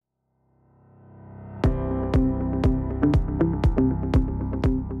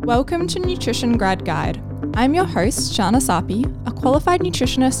Welcome to Nutrition Grad Guide. I'm your host, Shana Sapi, a qualified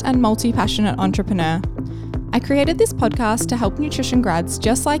nutritionist and multi-passionate entrepreneur. I created this podcast to help nutrition grads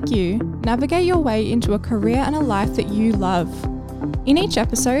just like you navigate your way into a career and a life that you love. In each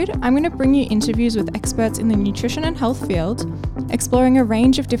episode, I'm going to bring you interviews with experts in the nutrition and health field, exploring a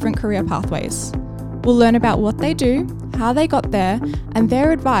range of different career pathways. We'll learn about what they do, how they got there, and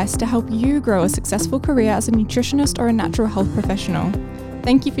their advice to help you grow a successful career as a nutritionist or a natural health professional.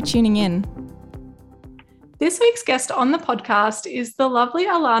 Thank you for tuning in. This week's guest on the podcast is the lovely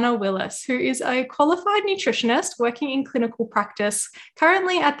Alana Willis, who is a qualified nutritionist working in clinical practice,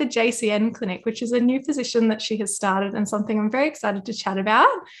 currently at the JCN Clinic, which is a new position that she has started and something I'm very excited to chat about.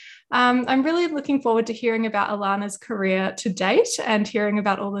 I'm really looking forward to hearing about Alana's career to date and hearing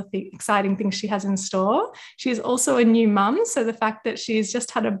about all the exciting things she has in store. She's also a new mum, so the fact that she's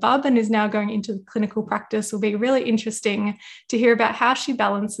just had a bub and is now going into clinical practice will be really interesting to hear about how she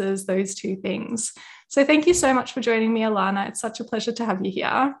balances those two things. So thank you so much for joining me, Alana. It's such a pleasure to have you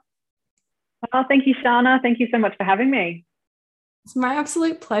here. Oh, thank you, Shana. Thank you so much for having me. It's my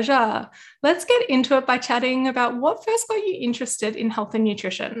absolute pleasure. Let's get into it by chatting about what first got you interested in health and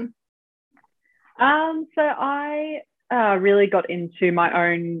nutrition. So I really got into my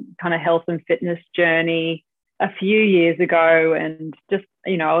own kind of health and fitness journey a few years ago, and just,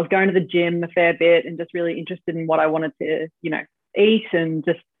 I was going to the gym a fair bit and just really interested in what I wanted to, eat and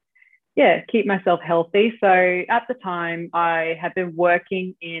just, keep myself healthy. So at the time, I had been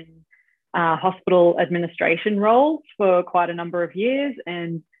working in hospital administration roles for quite a number of years,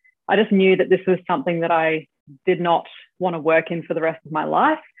 and I just knew that this was something that I did not want to work in for the rest of my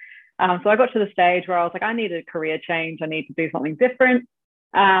life. So I got to the stage where I was like, I need a career change. I need to do something different.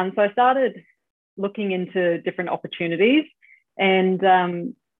 So I started looking into different opportunities, and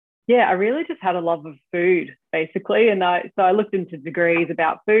I really just had a love of food, basically. And so I looked into degrees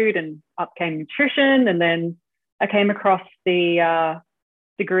about food, and up came nutrition. And then I came across the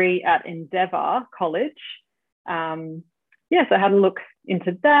degree at Endeavour College. So I had a look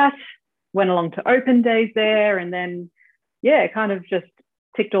into that, went along to open days there, and then, kind of just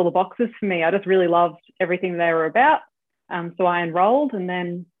ticked all the boxes for me. I just really loved everything they were about. So I enrolled, and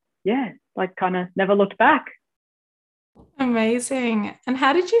then, kind of never looked back. Amazing. And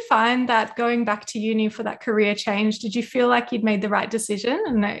how did you find that going back to uni for that career change? Did you feel like you'd made the right decision?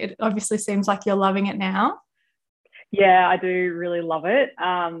 And it obviously seems like you're loving it now. Yeah, I do really love it.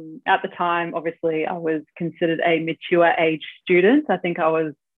 At the time, obviously, I was considered a mature age student. I think I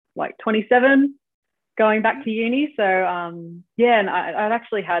was like 27 going back to uni. So, and I'd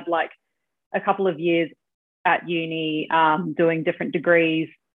actually had like a couple of years at uni doing different degrees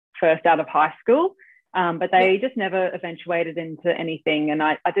first out of high school. But they just never eventuated into anything. And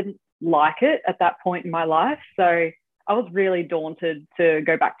I didn't like it at that point in my life. So I was really daunted to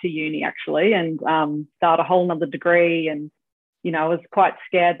go back to uni, actually, and start a whole nother degree. And, I was quite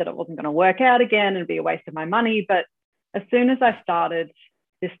scared that it wasn't going to work out again and be a waste of my money. But as soon as I started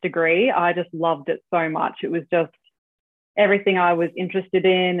this degree, I just loved it so much. It was just everything I was interested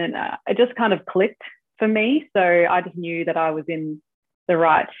in, and it just kind of clicked for me. So I just knew that I was in the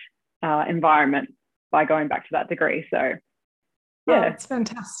right environment by going back to that degree. So, it's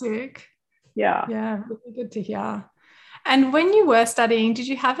fantastic. Yeah, really good to hear. And when you were studying, did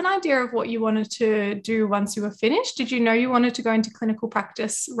you have an idea of what you wanted to do once you were finished? Did you know you wanted to go into clinical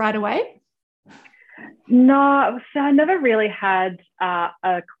practice right away? No, so I never really had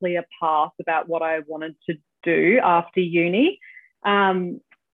a clear path about what I wanted to do after uni.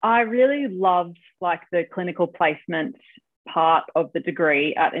 I really loved like the clinical placement part of the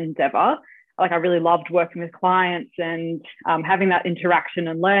degree at Endeavour. Like I really loved working with clients and having that interaction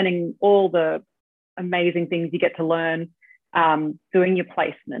and learning all the amazing things you get to learn doing your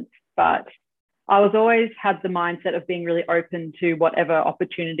placements. But I was always had the mindset of being really open to whatever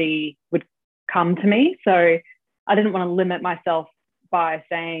opportunity would come to me. So I didn't want to limit myself by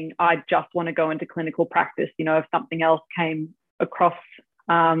saying I just want to go into clinical practice. If something else came across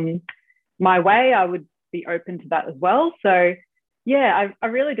my way, I would be open to that as well. So I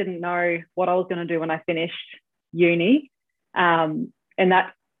really didn't know what I was going to do when I finished uni. And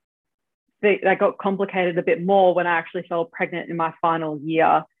that got complicated a bit more when I actually fell pregnant in my final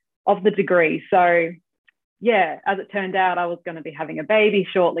year of the degree. So as it turned out, I was going to be having a baby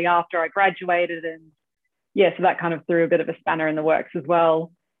shortly after I graduated. And so that kind of threw a bit of a spanner in the works as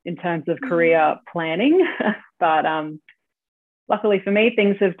well in terms of career planning. But luckily for me,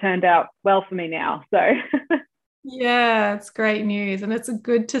 things have turned out well for me now. So Yeah, it's great news. And it's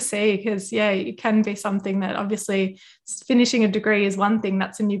good to see because, yeah, it can be something that obviously finishing a degree is one thing,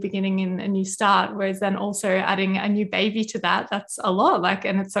 that's a new beginning and a new start. Whereas then also adding a new baby to that, that's a lot. Like,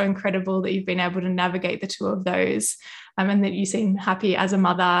 and it's so incredible that you've been able to navigate the two of those, and that you seem happy as a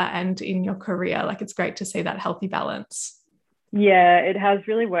mother and in your career. Like, it's great to see that healthy balance. Yeah, it has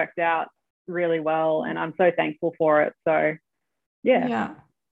really worked out really well, and I'm so thankful for it. So, yeah. Yeah.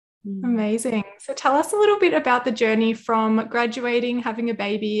 Mm. Amazing. So tell us a little bit about the journey from graduating, having a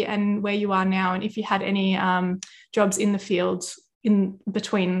baby, and where you are now, and if you had any jobs in the field in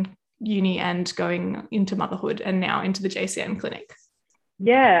between uni and going into motherhood and now into the JCN clinic.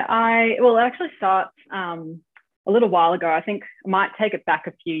 Yeah, well, it actually starts a little while ago. I think I might take it back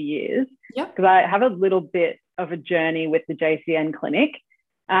a few years Yep. because I have a little bit of a journey with the JCN clinic.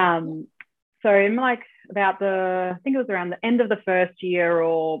 Um, so in like about I think it was around the end of the first year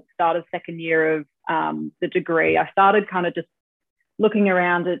or start of second year of the degree, I started kind of just looking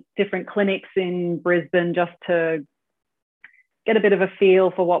around at different clinics in Brisbane just to get a bit of a feel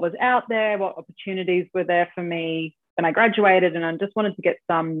for what was out there, what opportunities were there for me when I graduated, and I just wanted to get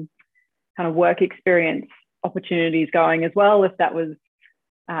some kind of work experience opportunities going as well, if that was,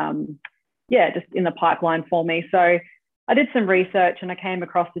 just in the pipeline for me. So I did some research and I came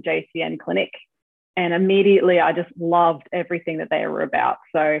across the JCN clinic, and immediately I just loved everything that they were about.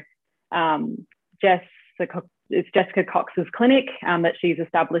 So it's Jessica Cox's clinic that she's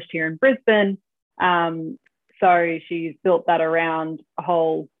established here in Brisbane. So she's built that around a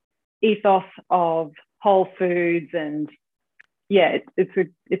whole ethos of whole foods, and yeah,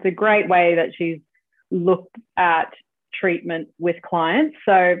 it's a great way that she's looked at treatment with clients.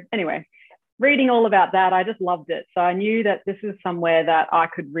 So anyway, reading all about that, I just loved it. So I knew that this is somewhere that I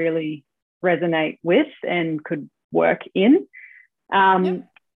could really resonate with and could work in. Yep.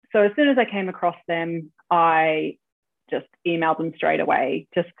 So as soon as I came across them, I just emailed them straight away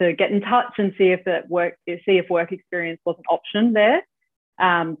just to get in touch and see if work experience was an option there.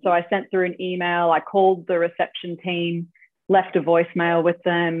 So I sent through an email. I called the reception team, left a voicemail with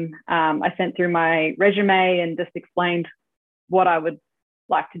them. I sent through my resume and just explained what I would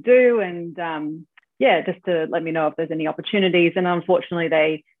like to do, and just to let me know if there's any opportunities. And unfortunately,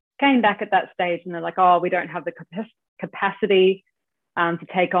 they came back at that stage and they're like, "Oh, we don't have the capacity to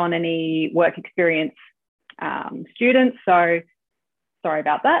take on any work experience students. So sorry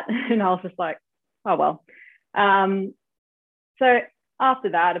about that." And I was just like, "Oh well." So after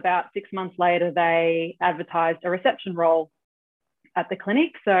that, about 6 months later, they advertised a reception role at the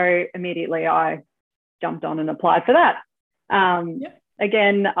clinic. So immediately I jumped on and applied for that. Yep.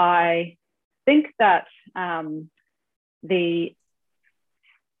 Again, I think that the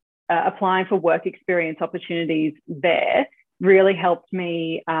applying for work experience opportunities there really helped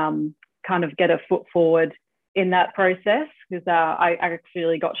me kind of get a foot forward in that process, because I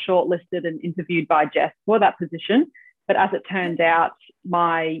actually got shortlisted and interviewed by Jess for that position. But as it turned out,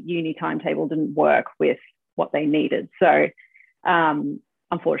 my uni timetable didn't work with what they needed. So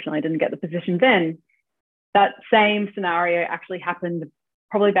unfortunately, I didn't get the position then. That same scenario actually happened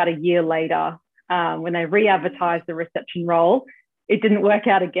probably about a year later when they re-advertised the reception role. It didn't work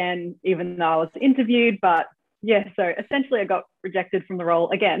out again, even though I was interviewed. But yeah, so essentially I got rejected from the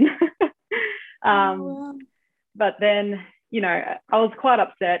role again. Wow. But then, I was quite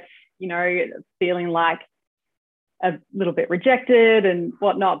upset, feeling like a little bit rejected and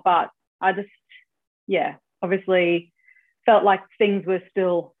whatnot. But I just, obviously felt like things were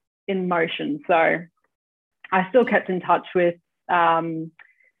still in motion. So I still kept in touch with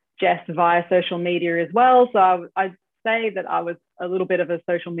Jess via social media as well. So I'd say that I was a little bit of a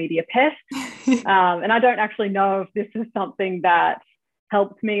social media pest. And I don't actually know if this is something that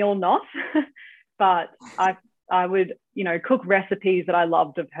helped me or not, but I would, cook recipes that I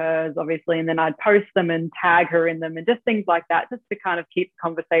loved of hers, obviously, and then I'd post them and tag her in them and just things like that, just to kind of keep the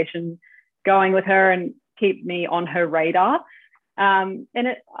conversation going with her and keep me on her radar. And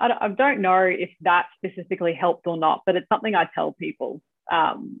I don't know if that specifically helped or not, but it's something I tell people.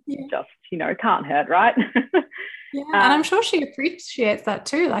 Just, can't hurt, right? Yeah, and I'm sure she appreciates that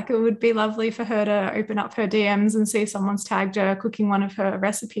too. Like, it would be lovely for her to open up her DMs and see someone's tagged her cooking one of her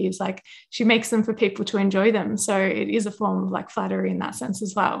recipes. Like, she makes them for people to enjoy them. So it is a form of like flattery in that sense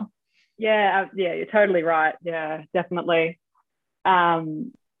as well. Yeah, you're totally right. Yeah, definitely. So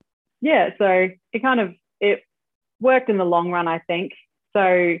it worked in the long run, I think.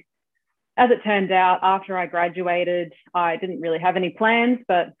 So as it turned out, after I graduated, I didn't really have any plans,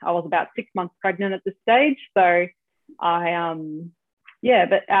 but I was about 6 months pregnant at this stage. So I yeah,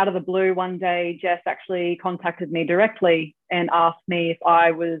 but out of the blue, one day, Jess actually contacted me directly and asked me if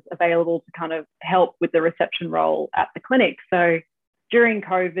I was available to kind of help with the reception role at the clinic. So during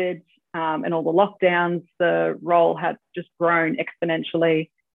COVID and all the lockdowns, the role had just grown exponentially.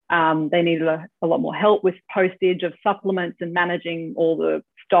 They needed a lot more help with postage of supplements and managing all the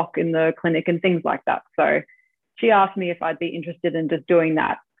stock in the clinic and things like that. So she asked me if I'd be interested in just doing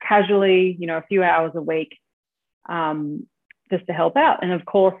that casually, a few hours a week, just to help out. And of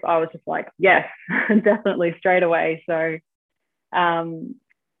course, I was just like, yes, definitely straight away. So,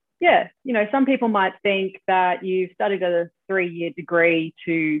 yeah, some people might think that you've studied a 3-year degree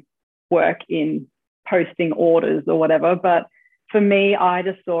to work in posting orders or whatever. But for me, I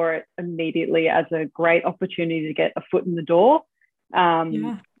just saw it immediately as a great opportunity to get a foot in the door.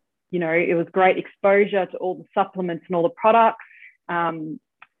 Yeah. It was great exposure to all the supplements and all the products,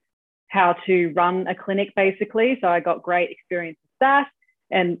 how to run a clinic, basically. So I got great experience with that.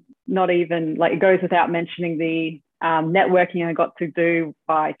 And not even, like, it goes without mentioning the networking I got to do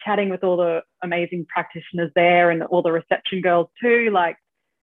by chatting with all the amazing practitioners there and all the reception girls too. Like,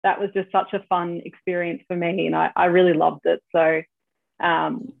 that was just such a fun experience for me, and I really loved it. So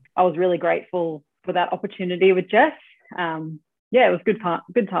I was really grateful for that opportunity with Jess. Yeah, it was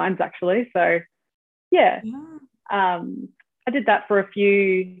good times, actually. So yeah, I did that for a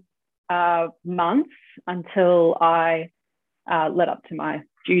few months until I led up to my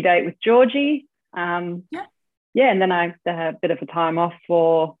due date with Georgie. And then I had a bit of a time off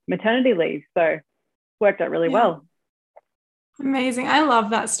for maternity leave. So worked out really well. Amazing. I love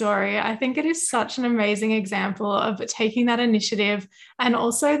that story. I think it is such an amazing example of taking that initiative and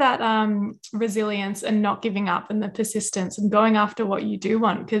also that resilience and not giving up and the persistence and going after what you do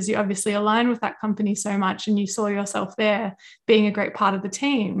want, because you obviously align with that company so much and you saw yourself there being a great part of the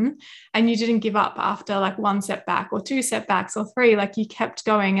team, and you didn't give up after like 1 setback or 2 setbacks or 3. Like, you kept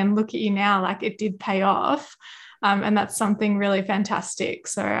going, and look at you now, like it did pay off. And that's something really fantastic.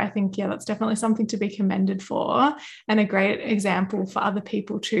 So I think, that's definitely something to be commended for, and a great example for other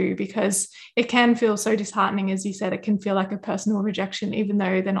people too, because it can feel so disheartening. As you said, it can feel like a personal rejection, even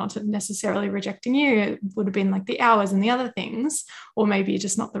though they're not necessarily rejecting you. It would have been like the hours and the other things, or maybe you're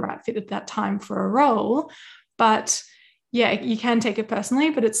just not the right fit at that time for a role. But yeah, you can take it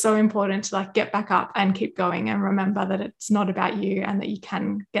personally, but it's so important to like get back up and keep going and remember that it's not about you, and that you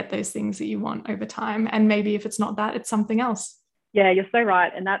can get those things that you want over time. And maybe if it's not that, it's something else. Yeah, you're so right.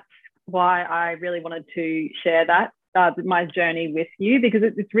 And that's why I really wanted to share that, my journey with you, because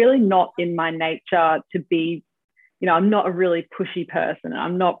it's really not in my nature to be, I'm not a really pushy person.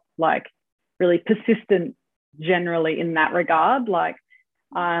 I'm not like really persistent generally in that regard. Like,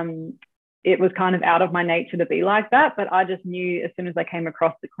 it was kind of out of my nature to be like that, but I just knew as soon as I came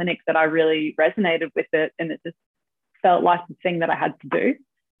across the clinic that I really resonated with it, and it just felt like the thing that I had to do.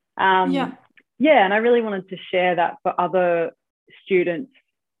 And I really wanted to share that for other students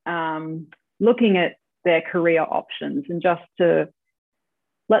looking at their career options, and just to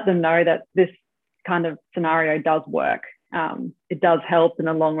let them know that this kind of scenario does work. It does help in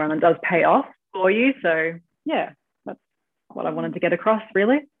the long run and does pay off for you. So yeah, that's what I wanted to get across,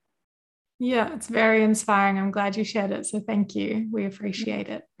 really. Yeah, it's very inspiring. I'm glad you shared it. So thank you. We appreciate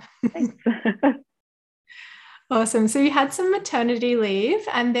it. Thanks. Awesome. So you had some maternity leave,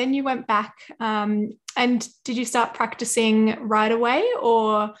 and then you went back. And did you start practicing right away,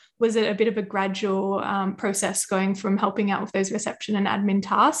 or was it a bit of a gradual process going from helping out with those reception and admin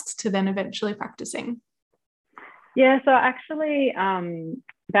tasks to then eventually practicing? Yeah, so actually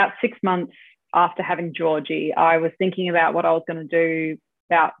about 6 months after having Georgie, I was thinking about what I was going to do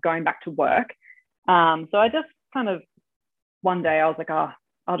about going back to work. So I just kind of, one day I was like,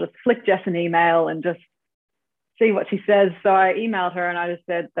 I'll just flick Jess an email and just see what she says. So I emailed her and I just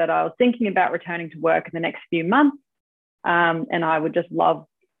said that I was thinking about returning to work in the next few months, and I would just love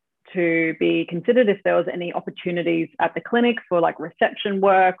to be considered if there was any opportunities at the clinic for like reception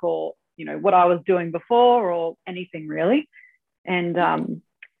work, or what I was doing before, or anything really. And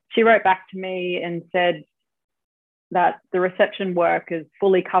she wrote back to me and said that the reception work is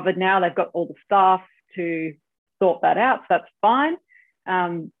fully covered now. They've got all the staff to sort that out, so that's fine.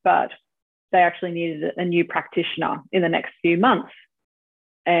 But they actually needed a new practitioner in the next few months,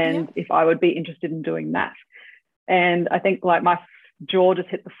 and if I would be interested in doing that. And I think like my jaw just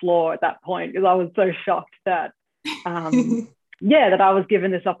hit the floor at that point, because I was so shocked that that I was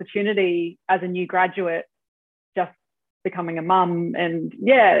given this opportunity as a new graduate, just becoming a mum. And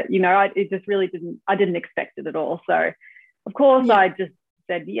it just really I didn't expect it at all. So of course I just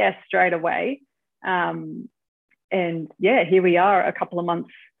said yes straight away. And here we are a couple of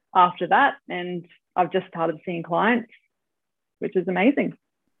months after that, and I've just started seeing clients. which is amazing.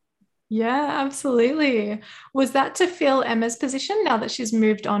 Yeah, absolutely. Was that to fill Emma's position now that she's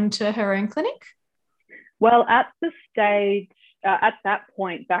moved on to her own clinic? Well, at that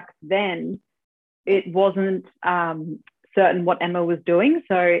point back then, it wasn't certain what Emma was doing.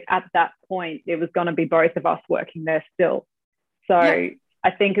 So at that point, it was going to be both of us working there still. So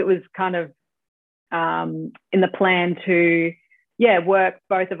I think it was kind of in the plan to, work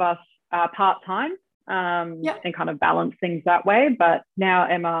both of us part-time and kind of balance things that way. But now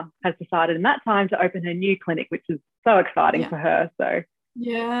Emma has decided in that time to open her new clinic, which is so exciting for her. So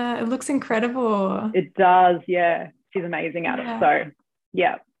yeah, it looks incredible. it does. Yeah. She's amazing at it. So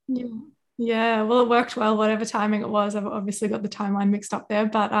yeah. Yeah, well, it worked well, whatever timing it was. I've obviously got the timeline mixed up there,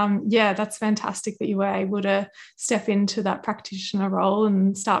 but that's fantastic that you were able to step into that practitioner role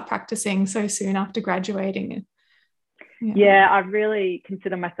and start practicing so soon after graduating. Yeah, I really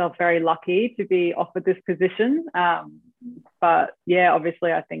consider myself very lucky to be offered this position. But yeah,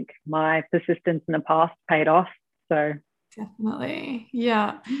 obviously, I think my persistence in the past paid off. So definitely.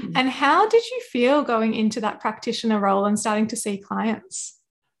 Yeah. And how did you feel going into that practitioner role and starting to see clients?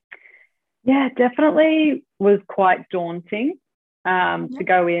 Yeah, definitely was quite daunting to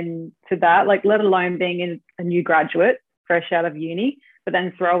go into that, like let alone being a new graduate, fresh out of uni, but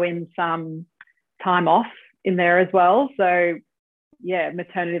then throw in some time off in there as well. So yeah,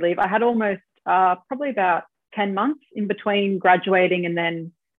 maternity leave. I had almost probably about 10 months in between graduating and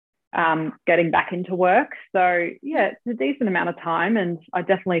then getting back into work. So yeah, it's a decent amount of time, and I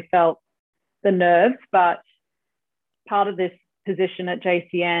definitely felt the nerves, but part of this position at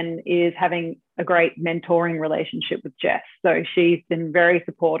JCN is having a great mentoring relationship with Jess. So she's been very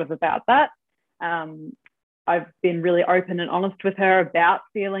supportive about that. I've been really open and honest with her about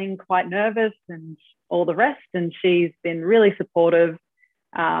feeling quite nervous and all the rest, and she's been really supportive.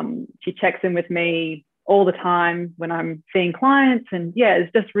 She checks in with me all the time when I'm seeing clients, and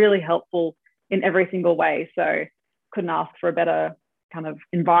it's just really helpful in every single way. So couldn't ask for a better kind of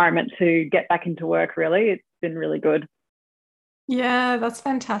environment to get back into work, really. It's been really good. Yeah, that's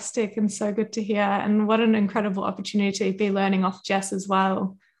fantastic and so good to hear. And what an incredible opportunity to be learning off Jess as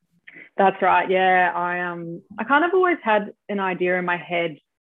well. That's right. Yeah, I kind of always had an idea in my head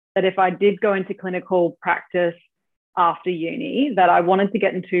that if I did go into clinical practice after uni, that I wanted to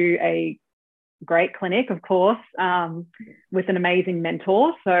get into a great clinic, of course, with an amazing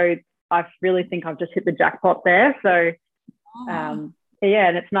mentor. So I really think I've just hit the jackpot there. So and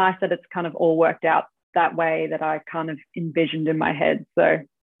it's nice that it's kind of all worked out that way that I kind of envisioned in my head. So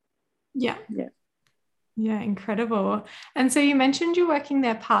yeah, incredible. And so you mentioned you're working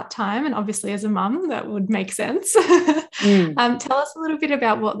there part-time, and obviously as a mum that would make sense. Tell us a little bit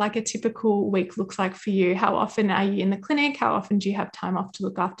about what like a typical week looks like for you. How often are you in the clinic? How often do you have time off to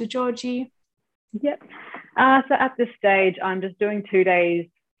look after Georgie? Yep. So at this stage, I'm just doing 2 days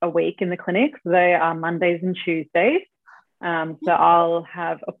a week in the clinic. They are Mondays and Tuesdays. So I'll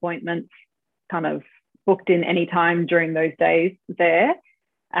have appointments kind of booked in any time during those days there.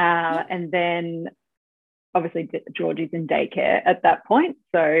 And then obviously Georgie's in daycare at that point.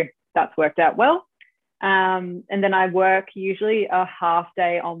 So that's worked out well. And then I work usually a half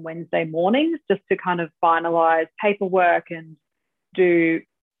day on Wednesday mornings just to kind of finalize paperwork and do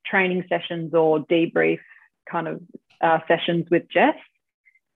training sessions or debrief kind of sessions with Jess.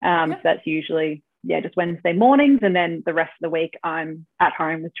 So that's usually, just Wednesday mornings. And then the rest of the week, I'm at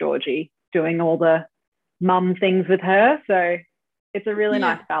home with Georgie doing all the mum things with her. So it's a really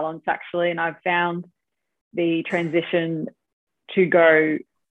nice balance, actually. And I've found the transition to go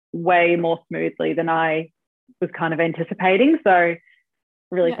way more smoothly than I was kind of anticipating. So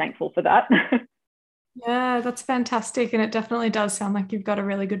really thankful for that. Yeah, that's fantastic. And it definitely does sound like you've got a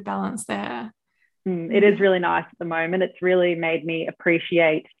really good balance there. It is really nice at the moment. It's really made me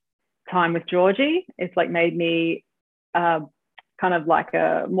appreciate time with Georgie. It's like made me kind of like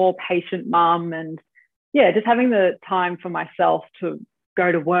a more patient mum, and just having the time for myself to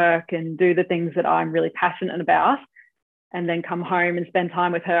go to work and do the things that I'm really passionate about and then come home and spend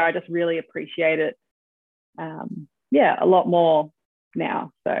time with her. I just really appreciate it. A lot more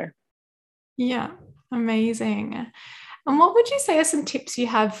now. So yeah, amazing. And what would you say are some tips you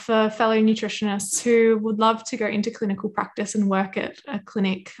have for fellow nutritionists who would love to go into clinical practice and work at a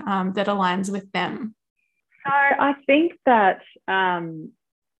clinic that aligns with them? So I think that,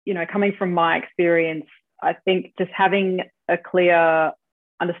 coming from my experience, I think just having a clear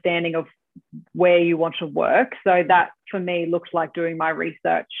understanding of where you want to work. So that for me looks like doing my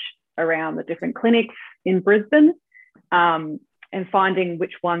research around the different clinics in Brisbane and finding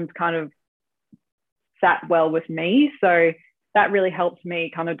which ones kind of sat well with me. So that really helped me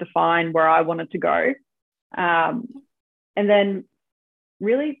kind of define where I wanted to go. and then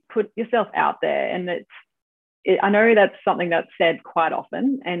really put yourself out there. And I know that's something that's said quite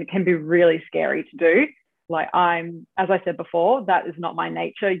often and can be really scary to do. Like as I said before, that is not my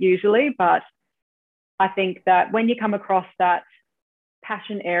nature usually, but I think that when you come across that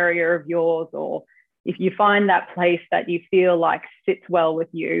passion area of yours, or if you find that place that you feel like sits well with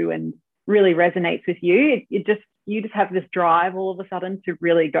you and really resonates with you, you just have this drive all of a sudden to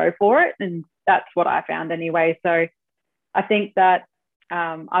really go for it. And that's what I found anyway. So I think that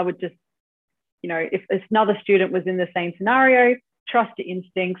I would just, if another student was in the same scenario, trust your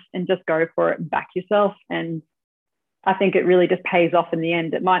instincts and just go for it and back yourself. And I think it really just pays off in the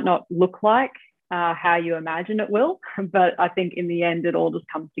end. It might not look like how you imagine it will, but I think in the end, it all just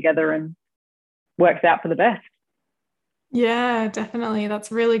comes together and works out for the best. Yeah, definitely.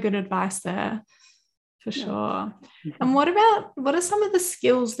 That's really good advice there, for sure. And what are some of the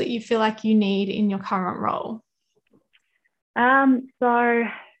skills that you feel like you need in your current role? So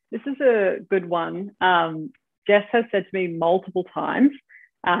this is a good one. Jess has said to me multiple times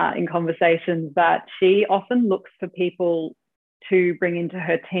in conversations that she often looks for people to bring into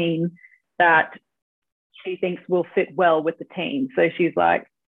her team that she thinks will fit well with the team. So she's like,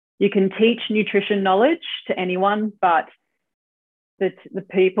 you can teach nutrition knowledge to anyone, but the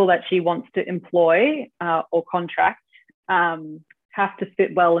people that she wants to employ or contract have to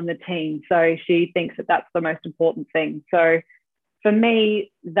fit well in the team. So she thinks that that's the most important thing. So for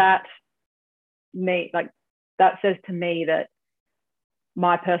me, that says to me that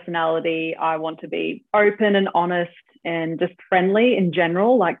my personality, I want to be open and honest and just friendly in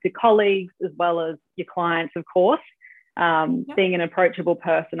general, like to colleagues as well as your clients, of course. Being an approachable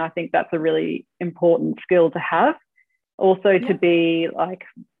person, I think that's a really important skill to have. Also to be like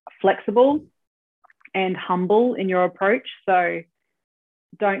flexible and humble in your approach. So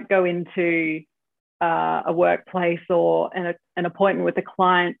don't go into a workplace or an appointment with a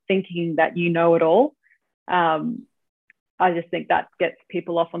client thinking that you know it all. I just think that gets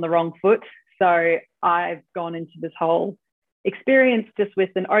people off on the wrong foot. So I've gone into this whole experience just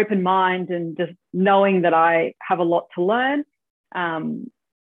with an open mind and just knowing that I have a lot to learn. And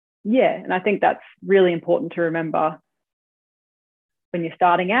I think that's really important to remember when you're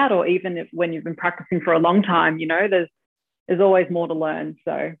starting out, or even when you've been practicing for a long time. There's always more to learn.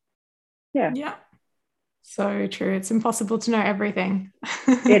 So yeah, so true. It's impossible to know everything.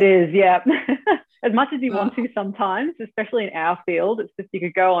 It is, yeah. As much as you want to sometimes, especially in our field, it's just you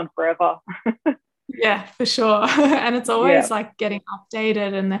could go on forever. Yeah, for sure. And it's always like getting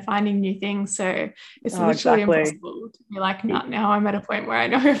updated and they're finding new things. So it's literally impossible to be like, no, now I'm at a point where I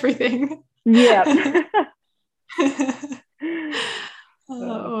know everything. Yeah.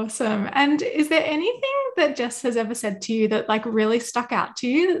 Awesome. And is there anything that Jess has ever said to you that like really stuck out to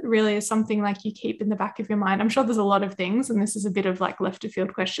you, that really is something like you keep in the back of your mind? I'm sure there's a lot of things, and this is a bit of like left of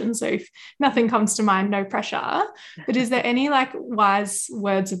field question. So if nothing comes to mind, no pressure. But is there any like wise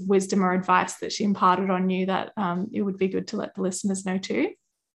words of wisdom or advice that she imparted on you that it would be good to let the listeners know too?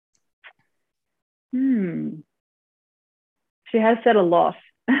 She has said a lot.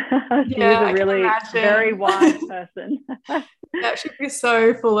 She is a really very wise person. That should be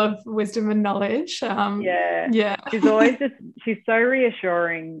so full of wisdom and knowledge. She's so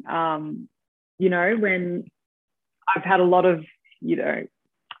reassuring. When I've had a lot of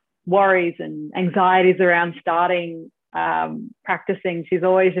worries and anxieties around starting practicing, she's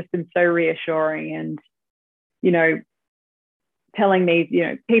always just been so reassuring and telling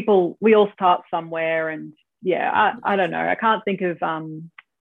me people, we all start somewhere. And I don't know, I can't think of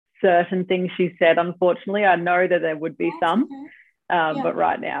certain things she said. Unfortunately, I know that there would be some, but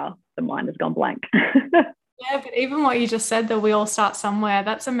right now the mind has gone blank. Yeah, but even what you just said, that we all start somewhere,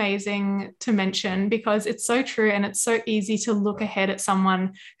 that's amazing to mention, because it's so true, and it's so easy to look ahead at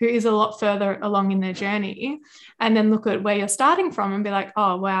someone who is a lot further along in their journey and then look at where you're starting from and be like,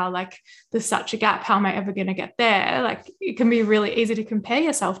 oh wow, like there's such a gap, how am I ever going to get there? Like it can be really easy to compare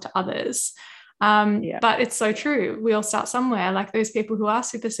yourself to others. But it's so true. We all start somewhere. Like those people who are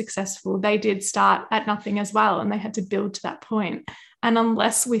super successful, they did start at nothing as well, and they had to build to that point. And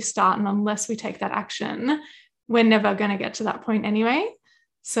unless we start and unless we take that action, we're never going to get to that point anyway.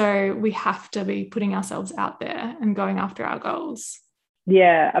 So we have to be putting ourselves out there and going after our goals.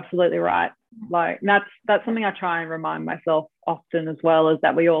 Yeah, absolutely right. Like that's something I try and remind myself often as well, is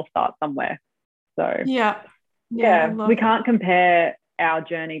that we all start somewhere. So we can't compare our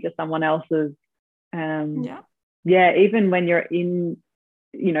journey to someone else's. Even when you're in,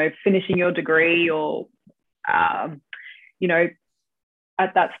 finishing your degree or,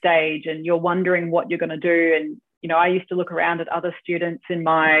 at that stage and you're wondering what you're going to do. And, I used to look around at other students in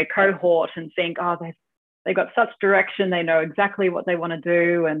my cohort and think, oh, they've got such direction. They know exactly what they want to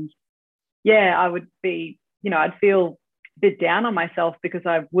do. And yeah, I would be, I'd feel a bit down on myself because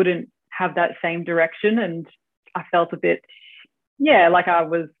I wouldn't have that same direction. And I felt a bit, like I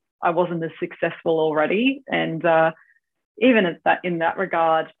wasn't as successful already. And even in that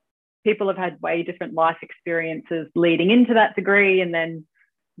regard, people have had way different life experiences leading into that degree. And then,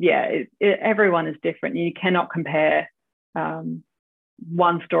 everyone is different. You cannot compare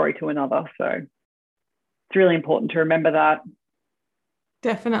one story to another. So it's really important to remember that.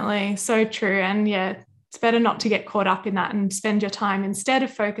 Definitely. So true. And it's better not to get caught up in that and spend your time, instead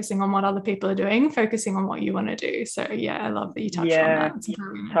of focusing on what other people are doing, focusing on what you want to do. So I love that you touched on that. It's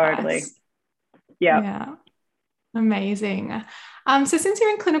brilliant totally. Advice. Yeah. Amazing. So since you're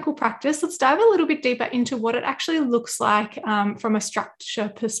in clinical practice, let's dive a little bit deeper into what it actually looks like from a structure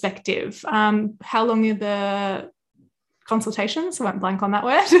perspective. How long are the consultations? I went blank on that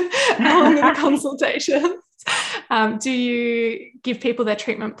word. How long are the consultations? Do you give people their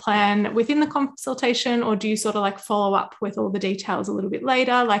treatment plan within the consultation, or do you sort of like follow up with all the details a little bit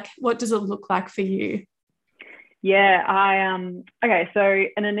later? Like, what does it look like for you? Yeah, okay, so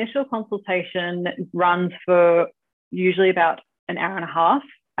an initial consultation runs for usually about an hour and a half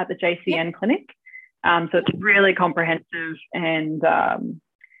at the JCN clinic. So it's really comprehensive, and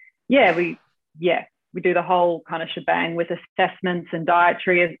we do the whole kind of shebang with assessments and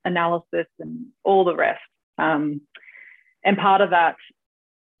dietary analysis and all the rest. And part of that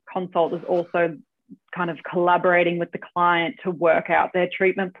consult is also kind of collaborating with the client to work out their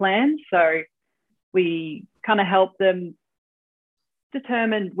treatment plan. So we kind of help them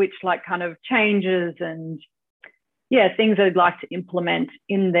determine which kind of changes and things they'd like to implement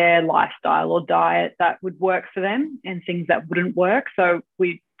in their lifestyle or diet that would work for them, and things that wouldn't work. So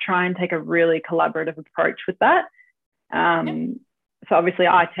we try and take a really collaborative approach with that. So obviously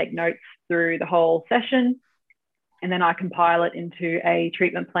I take notes through the whole session, and then I compile it into a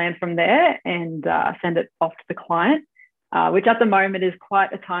treatment plan from there and send it off to the client, which at the moment is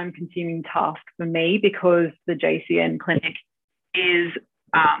quite a time-consuming task for me, because the JCN clinic is,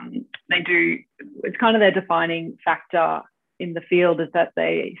 it's kind of their defining factor in the field, is that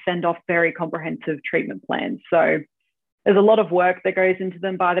they send off very comprehensive treatment plans. So there's a lot of work that goes into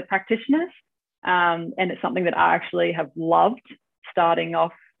them by the practitioners, and it's something that I actually have loved starting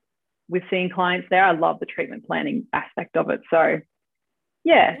off with seeing clients there. I love the treatment planning aspect of it. So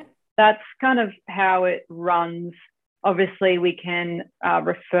that's kind of how it runs. Obviously, we can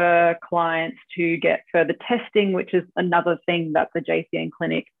refer clients to get further testing, which is another thing that the JCN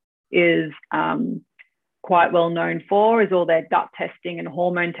clinic is quite well known for, is all their gut testing and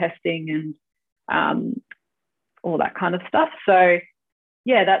hormone testing and all that kind of stuff. So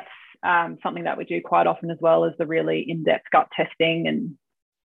that's something that we do quite often, as well as the really in-depth gut testing, and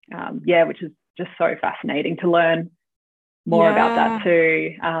which is just so fascinating to learn more about that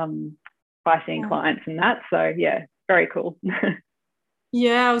too, by seeing clients and that. So very cool.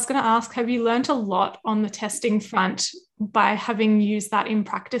 I was going to ask, have you learned a lot on the testing front by having used that in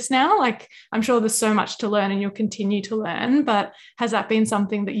practice now? Like, I'm sure there's so much to learn and you'll continue to learn, but has that been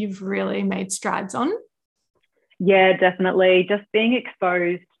something that you've really made strides on? Yeah, definitely. Just being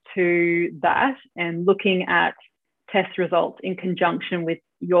exposed to that and looking at test results in conjunction with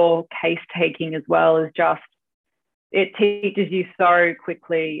your case taking as well is just, it teaches you so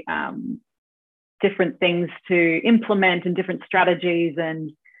quickly different things to implement and different strategies.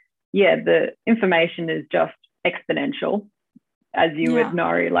 And the information is just exponential, as you would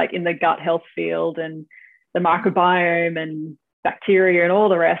know, like in the gut health field and the microbiome and bacteria and all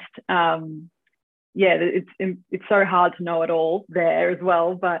the rest. It's so hard to know it all there as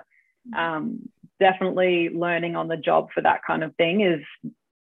well, but definitely learning on the job for that kind of thing is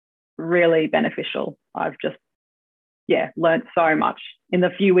really beneficial. I've just learned so much in the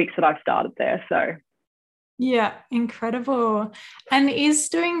few weeks that I've started there. So incredible. And is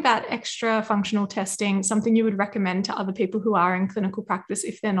doing that extra functional testing something you would recommend to other people who are in clinical practice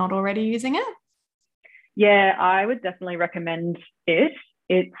if they're not already using it? Yeah, I would definitely recommend it.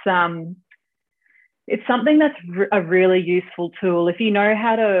 It's something that's a really useful tool if you know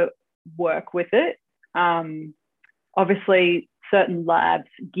how to work with it. Obviously, certain labs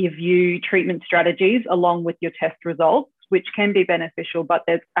give you treatment strategies along with your test results, which can be beneficial, but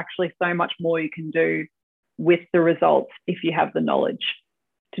there's actually so much more you can do with the results if you have the knowledge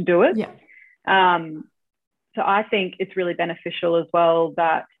to do it. So I think it's really beneficial as well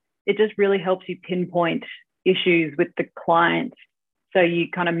that it just really helps you pinpoint issues with the client. So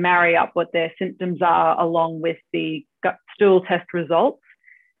you kind of marry up what their symptoms are along with the gut stool test results.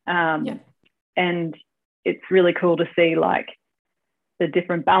 And it's really cool to see like the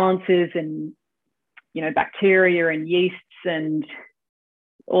different balances and bacteria and yeasts and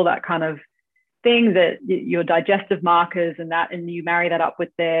all that kind of thing, that your digestive markers and you marry that up with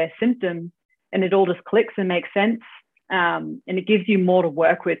their symptoms, and it all just clicks and makes sense. And it gives you more to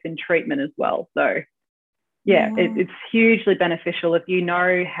work with in treatment as well. So it's hugely beneficial. If you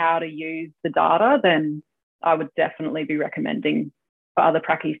know how to use the data, then I would definitely be recommending for other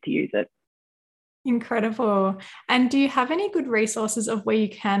pracis to use it. Incredible. And do you have any good resources of where you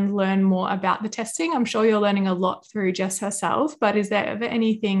can learn more about the testing? I'm sure you're learning a lot through Jess herself, but is there ever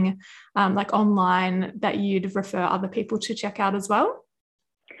anything like online that you'd refer other people to check out as well?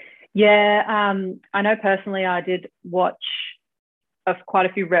 Yeah, I know personally I did watch quite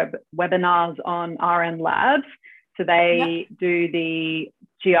a few webinars on RN Labs. So they do the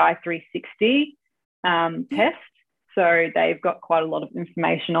GI 360 test. So they've got quite a lot of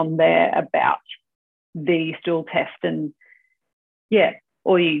information on there about the stool test, and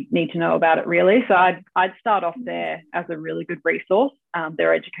all you need to know about it really. So I'd start off there as a really good resource.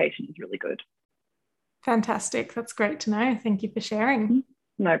 Their education is really good. Fantastic. That's great to know. Thank you for sharing.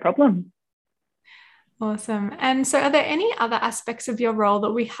 No problem. Awesome. And so are there any other aspects of your role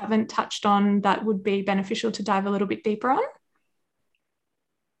that we haven't touched on that would be beneficial to dive a little bit deeper on?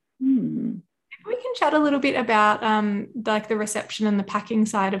 We can chat a little bit about like the reception and the packing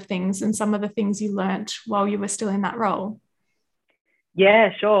side of things and some of the things you learnt while you were still in that role.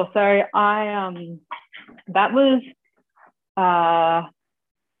 Yeah, sure. So that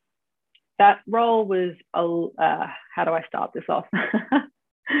role was, how do I start this off?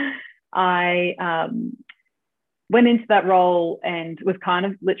 I went into that role and was kind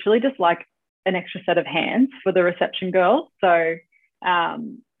of literally just like an extra set of hands for the reception girls. So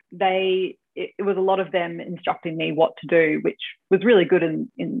it was a lot of them instructing me what to do, which was really good in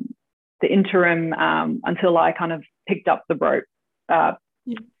the interim until I kind of picked up the rope,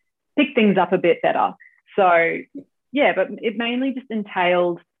 picked things up a bit better. So but it mainly just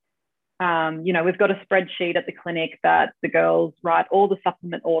entailed, we've got a spreadsheet at the clinic that the girls write all the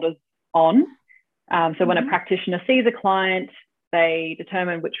supplement orders on. So when a practitioner sees a client, they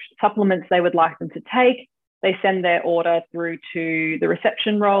determine which supplements they would like them to take. They send their order through to the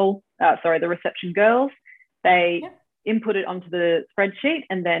reception the reception girls. They input it onto the spreadsheet,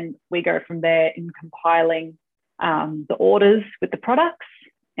 and then we go from there in compiling the orders with the products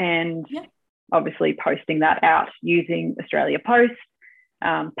and obviously posting that out using Australia Post,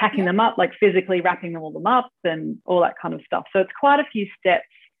 packing them up, like physically wrapping all them up and all that kind of stuff. So it's quite a few steps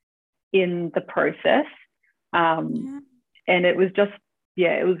in the process. And it was just,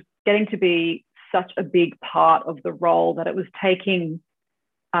 it was getting to be such a big part of the role that it was taking,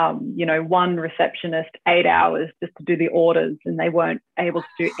 one receptionist 8 hours just to do the orders, and they weren't able to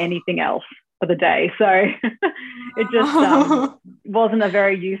do anything else for the day. So it just wasn't a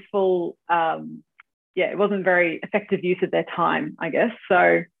very useful, it wasn't very effective use of their time, I guess.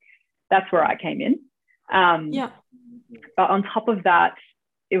 So that's where I came in. But on top of that,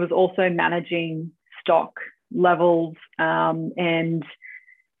 it was also managing stock levels and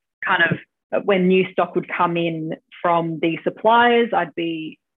kind of when new stock would come in from the suppliers, I'd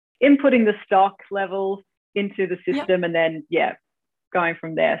be inputting the stock levels into the system and then, going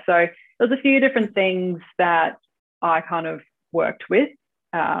from there. So there's a few different things that I kind of worked with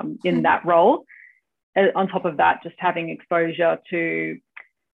in that role. On top of that, just having exposure to,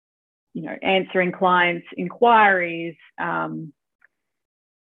 answering clients' inquiries,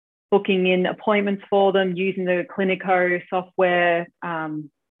 booking in appointments for them, using the Clinico software, and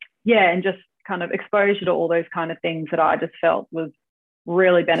just kind of exposure to all those kind of things that I just felt was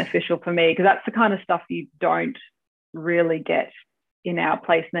really beneficial for me, because that's the kind of stuff you don't really get in our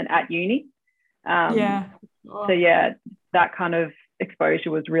placement at uni. So that kind of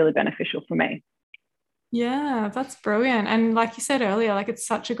exposure was really beneficial for me. Yeah, that's brilliant. And like you said earlier, like it's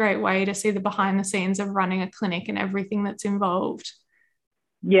such a great way to see the behind the scenes of running a clinic and everything that's involved.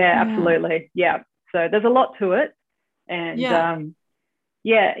 Yeah, absolutely. Yeah. So there's a lot to it. And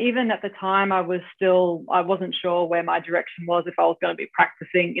even at the time I wasn't sure where my direction was, if I was going to be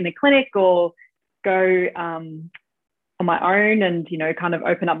practicing in a clinic or go on my own and, kind of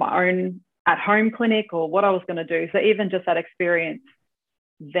open up my own at-home clinic, or what I was going to do. So even just that experience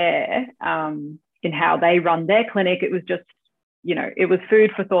there in how they run their clinic, it was just, it was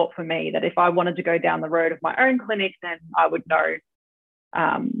food for thought for me, that if I wanted to go down the road of my own clinic, then I would know,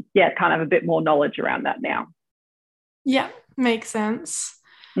 kind of a bit more knowledge around that now. Yeah, makes sense.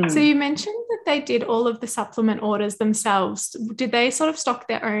 So you mentioned that they did all of the supplement orders themselves. Did they sort of stock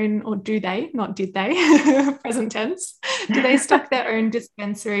their own, or do they, not did they, present tense, do they stock their own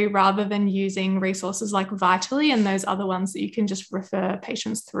dispensary rather than using resources like Vitally and those other ones that you can just refer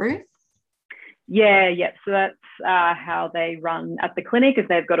patients through? Yeah. So that's how they run at the clinic, is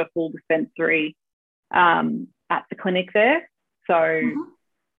they've got a full dispensary at the clinic there. So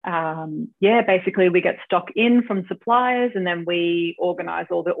basically we get stock in from suppliers, and then we organize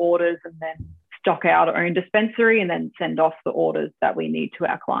all the orders and then stock our own dispensary and then send off the orders that we need to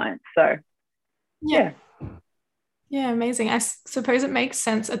our clients. So yeah, amazing. I suppose it makes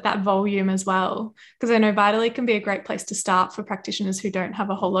sense at that volume as well, because I know Vitally can be a great place to start for practitioners who don't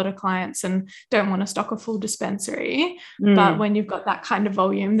have a whole lot of clients and don't want to stock a full dispensary. But when you've got that kind of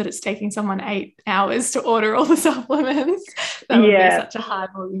volume that it's taking someone 8 hours to order all the supplements, that would be such a high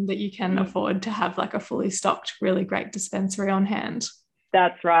volume that you can afford to have like a fully stocked, really great dispensary on hand.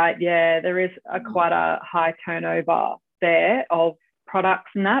 That's right. Yeah, there is quite a high turnover there of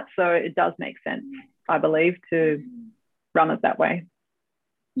products and that. So it does make sense, I believe, to run it that way.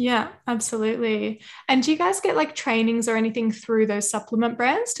 Yeah, absolutely. And do you guys get like trainings or anything through those supplement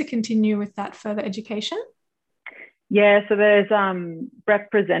brands to continue with that further education? Yeah, so there's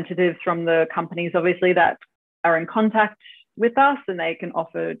representatives from the companies, obviously, that are in contact with us, and they can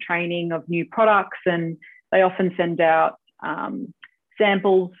offer training of new products, and they often send out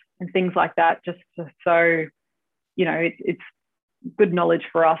samples and things like that, just so, you know, it's good knowledge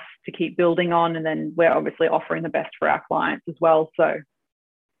for us to keep building on, and then we're obviously offering the best for our clients as well. So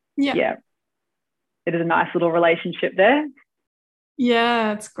yeah, it is a nice little relationship there.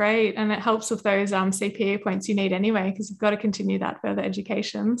 Yeah, it's great, and it helps with those CPE points you need anyway, because you've got to continue that further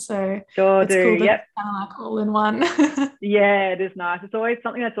education. So sure it's do. cool to like all in one. Yeah, it is nice. It's always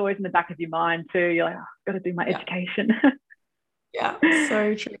something that's always in the back of your mind too. You're like, oh, I've got to do my education. Yeah,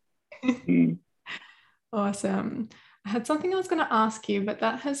 so true. Awesome. I had something I was going to ask you, but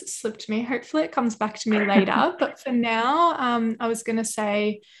that has slipped me. Hopefully it comes back to me later. But for now, I was going to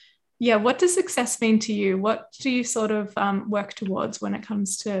say, what does success mean to you? What do you sort of work towards when it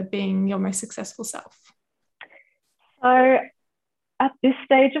comes to being your most successful self? So at this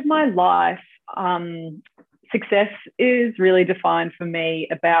stage of my life, success is really defined for me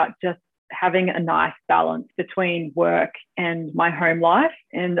about just having a nice balance between work and my home life.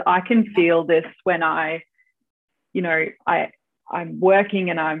 And I can feel this when I'm working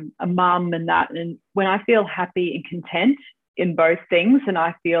and I'm a mum and that, and when I feel happy and content in both things, and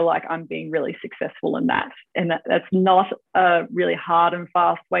I feel like I'm being really successful in that. And that's not a really hard and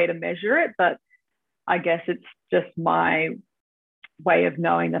fast way to measure it, but I guess it's just my way of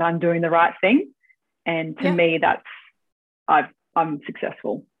knowing that I'm doing the right thing. And to me, I'm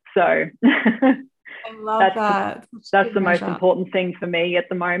successful. So I love that. That's the most important thing for me at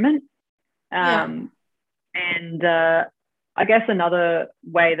the moment. And I guess another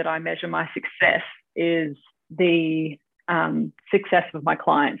way that I measure my success is the success of my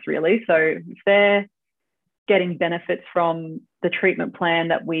clients, really. So if they're getting benefits from the treatment plan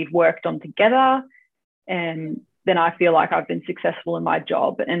that we've worked on together, and then I feel like I've been successful in my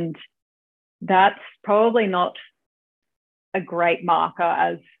job. And that's probably not a great marker,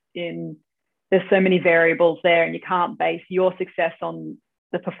 as in there's so many variables there, and you can't base your success on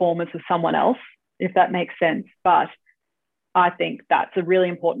the performance of someone else, if that makes sense. But I think that's a really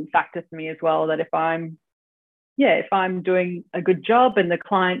important factor for me as well, that if I'm doing a good job and the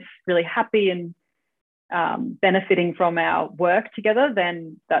client's really happy and benefiting from our work together,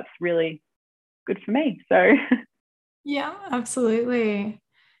 then that's really good for me. So yeah, absolutely.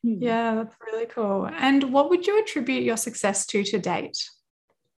 Yeah, that's really cool. And what would you attribute your success to date?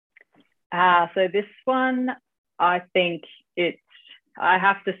 So this one, I think I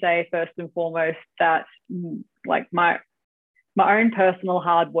have to say first and foremost that like my own personal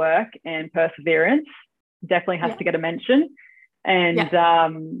hard work and perseverance definitely has to get a mention. And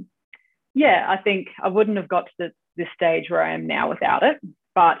I think I wouldn't have got to this stage where I am now without it.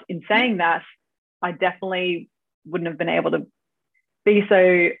 But in saying that, I definitely wouldn't have been able to be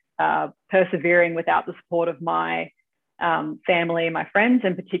so persevering without the support of my family and my friends,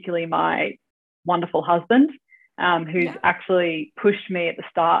 and particularly my wonderful husband, who's actually pushed me at the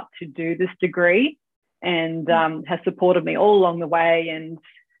start to do this degree, and has supported me all along the way. And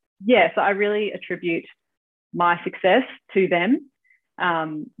so I really attribute my success to them.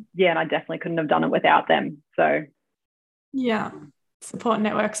 And I definitely couldn't have done it without them. So support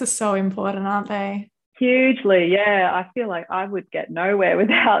networks are so important, aren't they? Hugely. I feel like I would get nowhere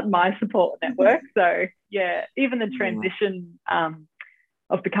without my support network. So even the transition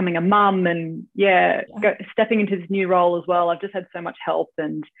of becoming a mum and stepping into this new role as well, I've just had so much help,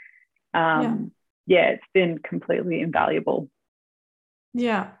 and it's been completely invaluable.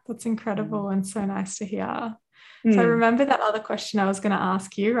 Yeah, that's incredible and so nice to hear. So I remember that other question I was going to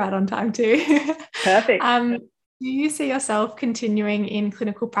ask you right on time too. Perfect. Do you see yourself continuing in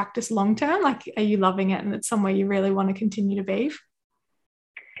clinical practice long term? Like, are you loving it and it's somewhere you really want to continue to be?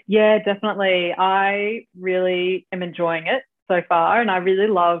 Yeah, definitely. I really am enjoying it so far, and I really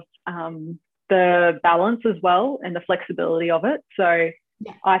love the balance as well and the flexibility of it. So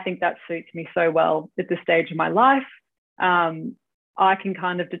Yeah. I think that suits me so well at this stage of my life. I can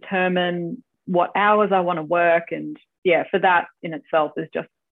kind of determine what hours I want to work, and yeah, for that in itself is just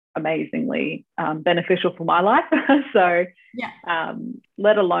amazingly beneficial for my life. So, Yeah.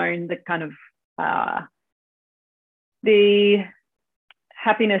 let alone the kind of the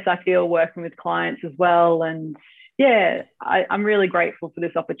happiness I feel working with clients as well. And yeah, I'm really grateful for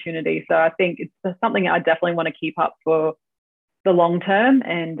this opportunity. So I think it's something I definitely want to keep up for the long term.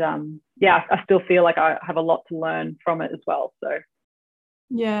 And yeah, I still feel like I have a lot to learn from it as well. So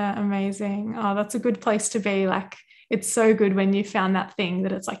Yeah, amazing. Oh, that's a good place to be. Like, it's so good when you found that thing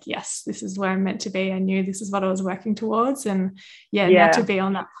that it's like, yes, this is where I'm meant to be. I knew this is what I was working towards. And yeah, now to yeah, be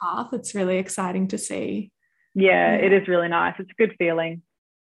on that path, it's really exciting to see. yeah, it Yeah. is really nice. It's a good feeling.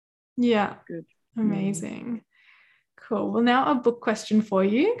 Yeah. Good. Mm. Amazing. Cool. Well, now a book question for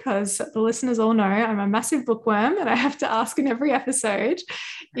you, because the listeners all know I'm a massive bookworm and I have to ask in every episode.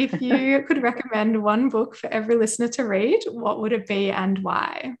 If you could recommend one book for every listener to read, what would it be and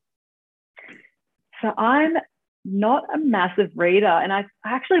why? So I'm not a massive reader, and I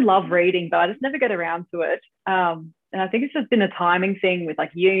actually love reading, but I just never get around to it. And I think it's just been a timing thing with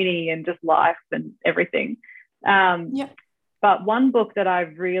like uni and just life and everything. Um, Yeah. but one book that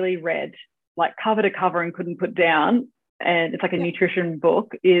I've really read, like cover to cover and couldn't put down, and it's like a Yeah. nutrition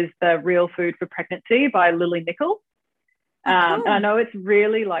book, is The Real Food for Pregnancy by Lily Nichols. Oh, And I cool. know it's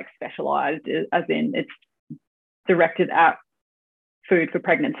really like specialized, as in it's directed at food for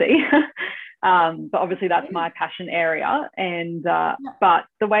pregnancy. But obviously that's my passion area. And Yeah. but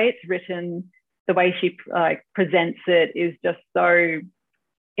the way it's written, the way she like presents it is just so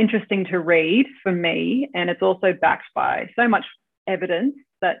interesting to read for me. And it's also backed by so much evidence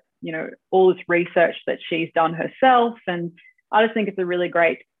that, you know, all this research that she's done herself. And I just think it's a really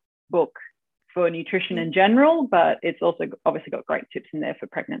great book for nutrition in general, but it's also obviously got great tips in there for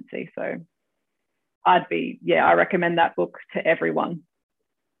pregnancy. So I recommend that book to everyone.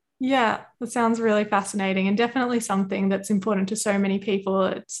 Yeah, that sounds really fascinating and definitely something that's important to so many people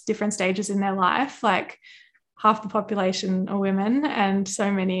at different stages in their life. Like half the population are women, and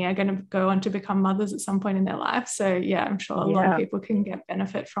so many are going to go on to become mothers at some point in their life. So, yeah, I'm sure a lot of Yeah, people can get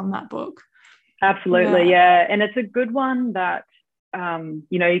benefit from that book. absolutely. Yeah. Yeah. And it's a good one that,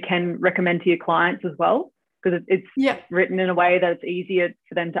 you know, you can recommend to your clients as well, because it's Yeah. written in a way that it's easier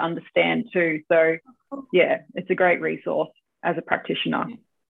for them to understand too. So, yeah, it's a great resource as a practitioner.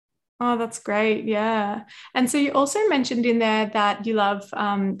 Oh, that's great. Yeah. And so you also mentioned in there that you love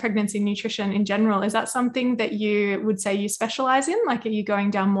pregnancy nutrition in general. Is that something that you would say you specialize in? Like, are you going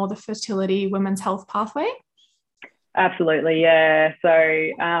down more the fertility, women's health pathway? Absolutely. Yeah. So,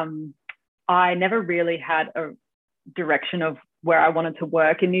 I never really had a direction of where I wanted to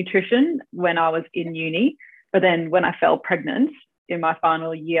work in nutrition when I was in uni. But then when I fell pregnant in my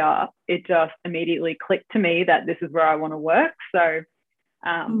final year, it just immediately clicked to me that this is where I want to work. So,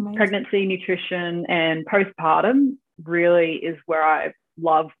 Amazing. pregnancy, nutrition, and postpartum really is where I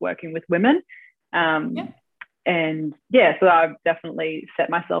love working with women. Yeah. Um, and yeah, so I've definitely set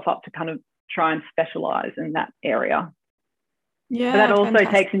myself up to kind of try and specialize in that area. But that Yeah, also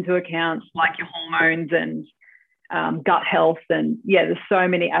fantastic. takes into account like your hormones and gut health. And yeah, there's so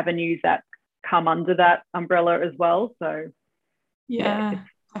many avenues that come under that umbrella as well. So yeah, Yeah,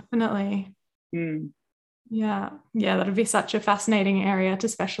 definitely. mm, Yeah. Yeah, that'd be such a fascinating area to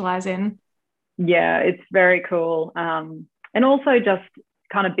specialize in. yeah, it's very cool. And also just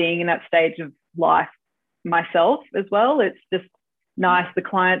kind of being in that stage of life myself as well. It's just nice. The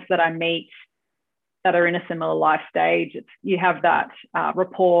clients that I meet that are in a similar life stage, you have that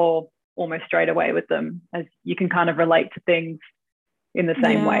rapport almost straight away with them, as you can kind of relate to things in the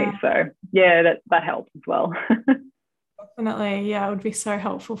same way. Yeah, So yeah, that helps as well. definitely. Yeah, it would be so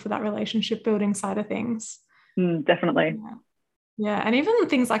helpful for that relationship building side of things. Definitely. Yeah. Yeah. And even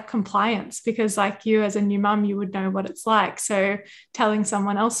things like compliance, because like you as a new mum, you would know what it's like. So telling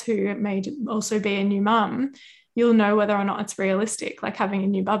someone else who may also be a new mum, you'll know whether or not it's realistic, like having a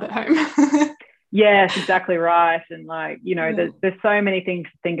new bub at home. Yes, exactly right. And like, you know, Yeah. there's so many things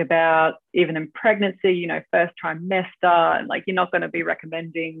to think about, even in pregnancy, you know, first trimester, and like you're not going to be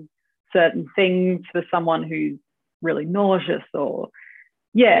recommending certain things for someone who's really nauseous or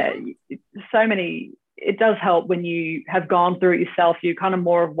yeah, Yeah. so many. It does help when you have gone through it yourself. You're kind of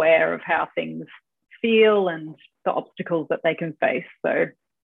more aware of how things feel and the obstacles that they can face. So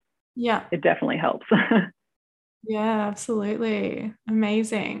Yeah. it definitely helps. Yeah, absolutely.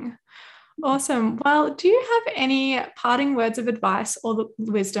 Amazing. Awesome. Well, do you have any parting words of advice or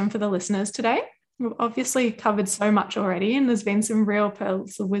wisdom for the listeners today? We've obviously covered so much already, and there's been some real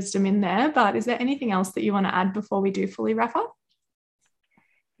pearls of wisdom in there, but is there anything else that you want to add before we do fully wrap up?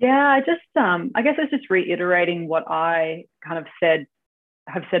 Yeah, I guess it's just reiterating what I kind of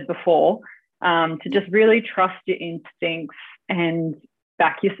have said before, to just really trust your instincts and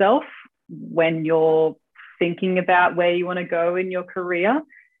back yourself when you're thinking about where you want to go in your career.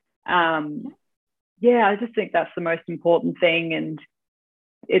 Yeah, I just think that's the most important thing. And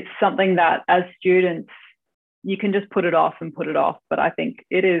it's something that as students, you can just put it off and put it off. But I think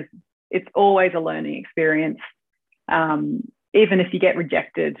it's always a learning experience. Even if you get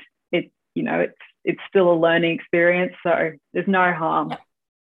rejected, it's still a learning experience. So there's no harm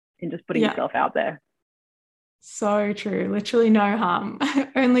in just putting yourself out there. So true. Literally no harm.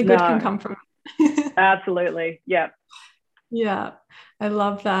 Only good can come from it. Absolutely. Yeah. Yeah. I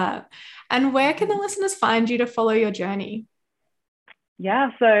love that. And where can the listeners find you to follow your journey?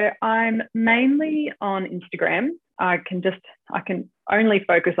 Yeah. So I'm mainly on Instagram. I can only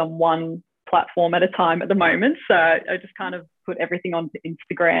focus on one platform at a time at the moment. So I just kind of put everything onto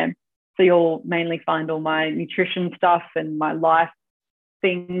Instagram. So you'll mainly find all my nutrition stuff and my life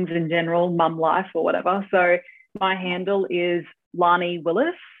things in general, mum life or whatever. So my handle is Lani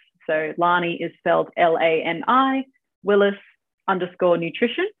Willis. So Lani is spelled Lani, Willis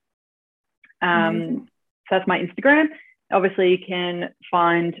 _nutrition. So that's my Instagram. Obviously, you can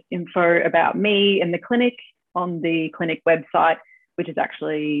find info about me and the clinic on the clinic website, which is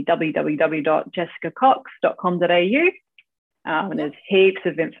actually www.jessicacox.com.au. And there's heaps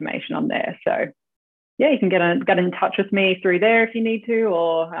of information on there. So yeah, you can get in touch with me through there if you need to,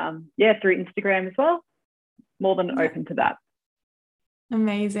 or through Instagram as well. More than open to that.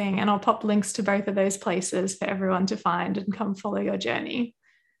 Amazing. And I'll pop links to both of those places for everyone to find and come follow your journey.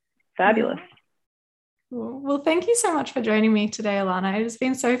 Fabulous. Well, thank you so much for joining me today, Alana. It has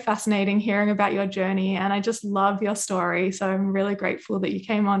been so fascinating hearing about your journey, and I just love your story. So I'm really grateful that you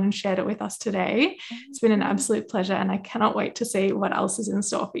came on and shared it with us today. It's been an absolute pleasure, and I cannot wait to see what else is in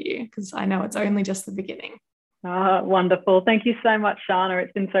store for you, because I know it's only just the beginning. Oh, wonderful. Thank you so much, Shana.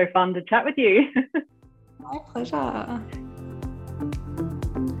 It's been so fun to chat with you. My pleasure.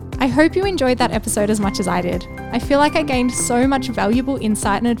 I hope you enjoyed that episode as much as I did. I feel like I gained so much valuable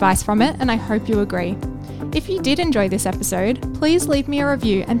insight and advice from it, and I hope you agree. If you did enjoy this episode, please leave me a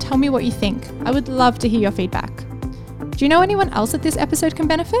review and tell me what you think. I would love to hear your feedback. Do you know anyone else that this episode can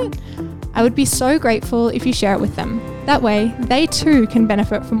benefit? I would be so grateful if you share it with them. That way, they too can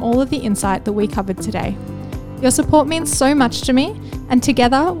benefit from all of the insight that we covered today. Your support means so much to me, and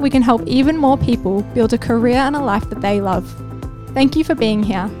together we can help even more people build a career and a life that they love. Thank you for being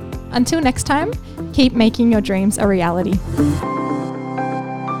here. Until next time, keep making your dreams a reality.